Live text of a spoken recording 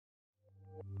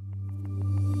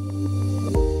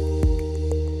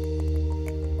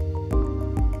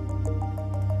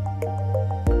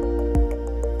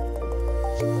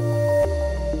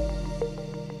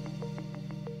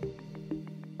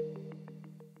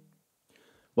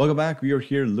Welcome back. We are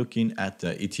here looking at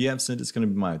the ETFs, and it's going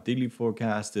to be my daily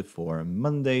forecast for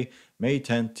Monday, May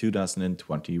 10th,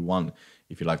 2021.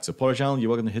 If you'd like to support our channel, you're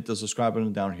welcome to hit the subscribe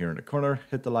button down here in the corner,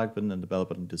 hit the like button and the bell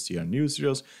button to see our new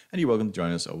videos, and you're welcome to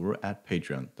join us over at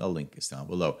Patreon. The link is down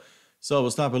below. So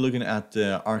we'll start by looking at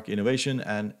ARK Innovation,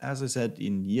 and as I said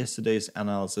in yesterday's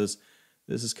analysis,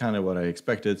 this is kind of what I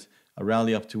expected. A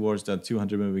rally up towards the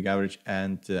 200 moving average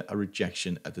and a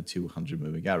rejection at the 200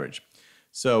 moving average.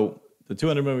 So the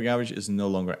 200 moving average is no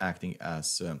longer acting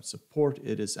as support,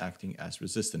 it is acting as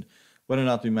resistance. Whether or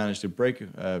not we manage to break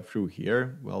through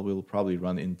here, well, we'll probably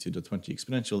run into the 20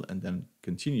 exponential and then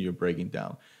continue breaking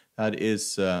down. That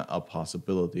is a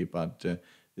possibility, but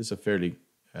it's a fairly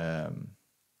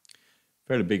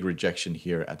big rejection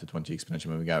here at the 20 exponential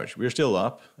moving average. We're still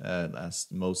up, as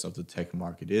most of the tech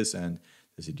market is, and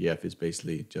the CDF is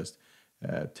basically just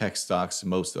tech stocks,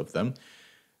 most of them.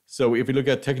 So if we look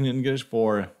at technical indicators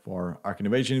for ARK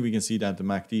Innovation, we can see that the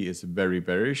MACD is very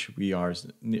bearish. We are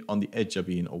on the edge of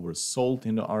being oversold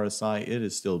in the RSI. It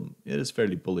is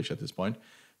fairly bullish at this point.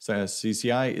 So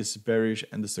CCI is bearish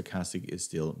and the stochastic is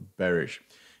still bearish.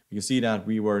 You can see that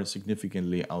we were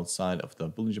significantly outside of the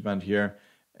Bollinger Band here.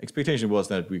 Expectation was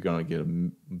that we're going to get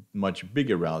a much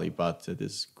bigger rally, but this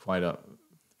is quite a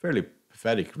fairly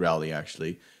pathetic rally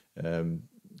actually,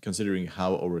 considering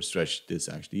how overstretched this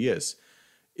actually is.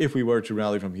 If we were to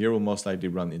rally from here, we'll most likely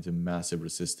run into massive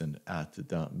resistance at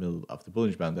the middle of the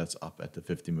Bollinger Band. That's up at the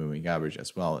 50 moving average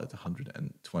as well at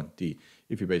 120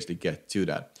 if you basically get to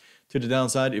that. To the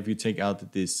downside, if you take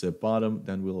out this bottom,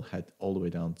 then we'll head all the way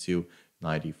down to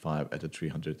 95 at the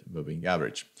 300 moving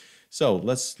average. So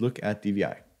let's look at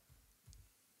DVI.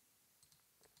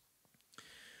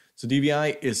 So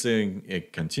DVI is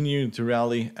continuing to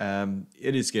rally.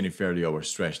 It is getting fairly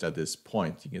overstretched at this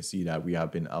point. You can see that we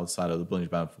have been outside of the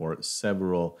Bollinger Band for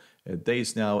several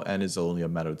days now, and it's only a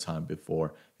matter of time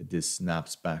before this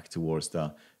snaps back towards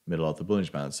the middle of the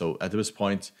Bollinger Band. So at this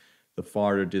point, the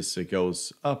farther this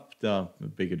goes up, the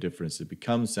bigger difference it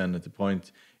becomes, and at the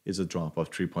point is a drop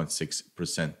of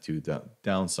 3.6% to the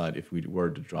downside if we were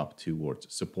to drop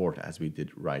towards support as we did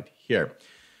right here.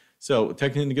 So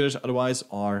technical indicators otherwise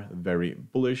are very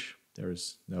bullish. There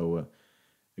is no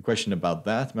question about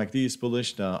that. MACD is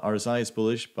bullish, the RSI is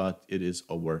bullish, but it is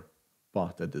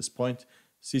overbought at this point.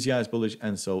 CCI is bullish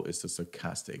and so is the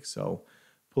stochastic. So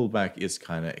pullback is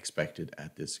kind of expected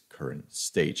at this current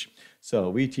stage.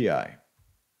 So VTI.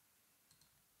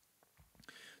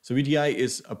 So VTI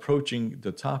is approaching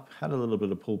the top, had a little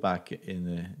bit of pullback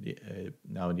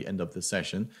now in the end of the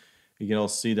session. You can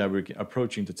also see that we're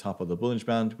approaching the top of the Bollinger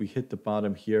Band. We hit the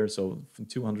bottom here, so from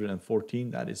 214,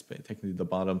 that is technically the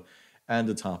bottom, and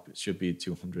the top should be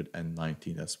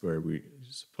 219. That's where we're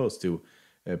supposed to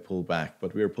pull back,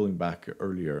 but we are pulling back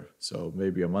earlier. So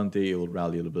maybe on Monday it will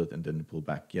rally a little bit and then pull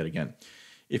back yet again.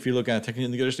 If you look at technical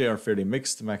indicators, they are fairly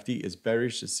mixed. MACD is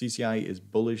bearish, the CCI is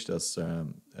bullish, that's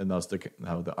the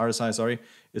RSI,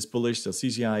 is bullish, the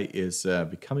CCI is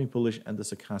becoming bullish, and the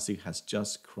stochastic has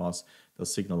just crossed the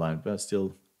signal line, but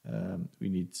still we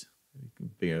need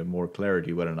more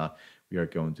clarity whether or not we are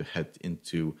going to head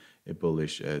into a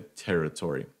bullish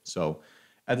territory. So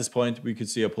at this point, we could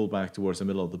see a pullback towards the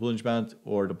middle of the Bollinger Band,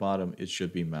 or the bottom, it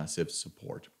should be massive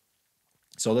support.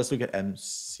 So let's look at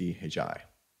MCHI.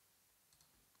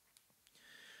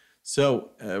 So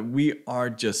we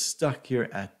are just stuck here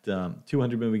at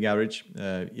 200 moving average.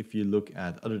 If you look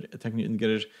at other technical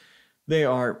indicators, they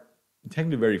are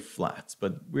technically very flat,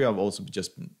 but we have also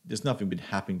there's nothing been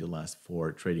happening the last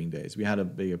 4 trading days. We had a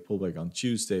bigger pullback on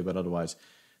Tuesday, but otherwise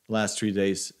the last 3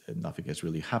 days nothing has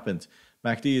really happened.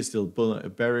 MACD is still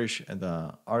bearish and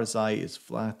the RSI is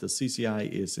flat, the CCI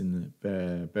is in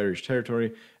bearish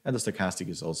territory, and the stochastic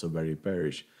is also very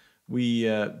bearish. We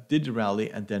did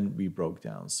rally and then we broke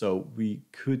down, so we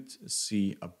could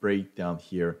see a breakdown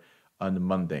here on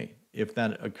Monday. If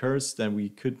that occurs, then we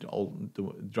could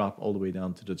drop all the way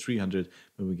down to the 300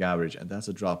 moving average, and that's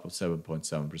a drop of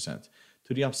 7.7%.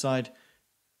 To the upside,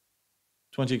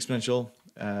 20 exponential,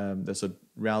 there's a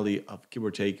rally of give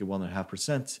or take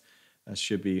 1.5%. That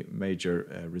should be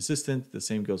major resistance. The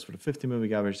same goes for the 50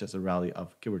 moving average. That's a rally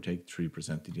of give or take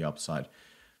 3% to the upside.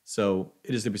 So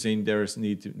it is to be seen. There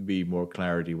needs to be more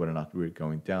clarity whether or not we're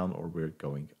going down or we're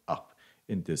going up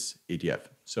in this ETF.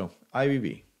 So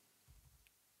IVV.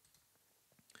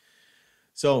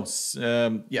 So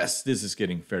yes, this is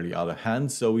getting fairly out of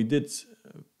hand. So we did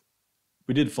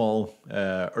fall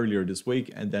earlier this week,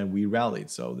 and then we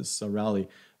rallied. So this is a rally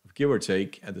of give or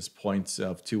take at this point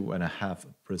of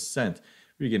 2.5%.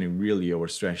 We're getting really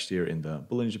overstretched here in the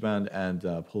Bollinger Band, and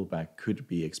pullback could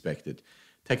be expected.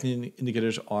 Technical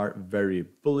indicators are very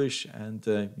bullish,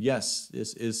 and yes,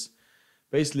 this is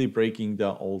basically breaking the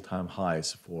all-time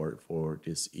highs for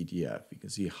this ETF. You can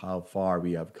see how far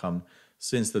we have come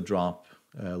since the drop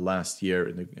last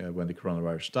year when the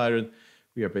coronavirus started.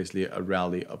 We are basically a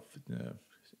rally of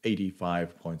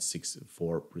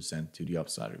 85.64% to the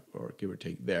upside, or give or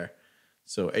take there.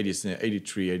 So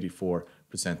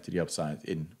 84% to the upside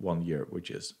in 1 year,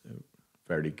 which is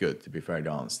fairly good, to be fairly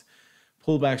honest.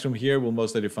 Pullbacks from here will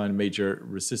most likely find major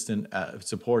resistance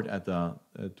support at the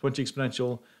 20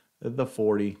 exponential, the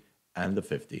 40, and the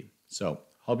 50. So,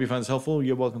 hope you find this helpful.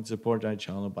 You're welcome to support our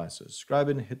channel by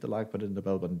subscribing, hit the like button and the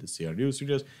bell button to see our new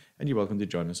videos, and you're welcome to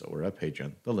join us over at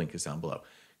Patreon. The link is down below.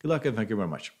 Good luck and thank you very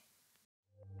much.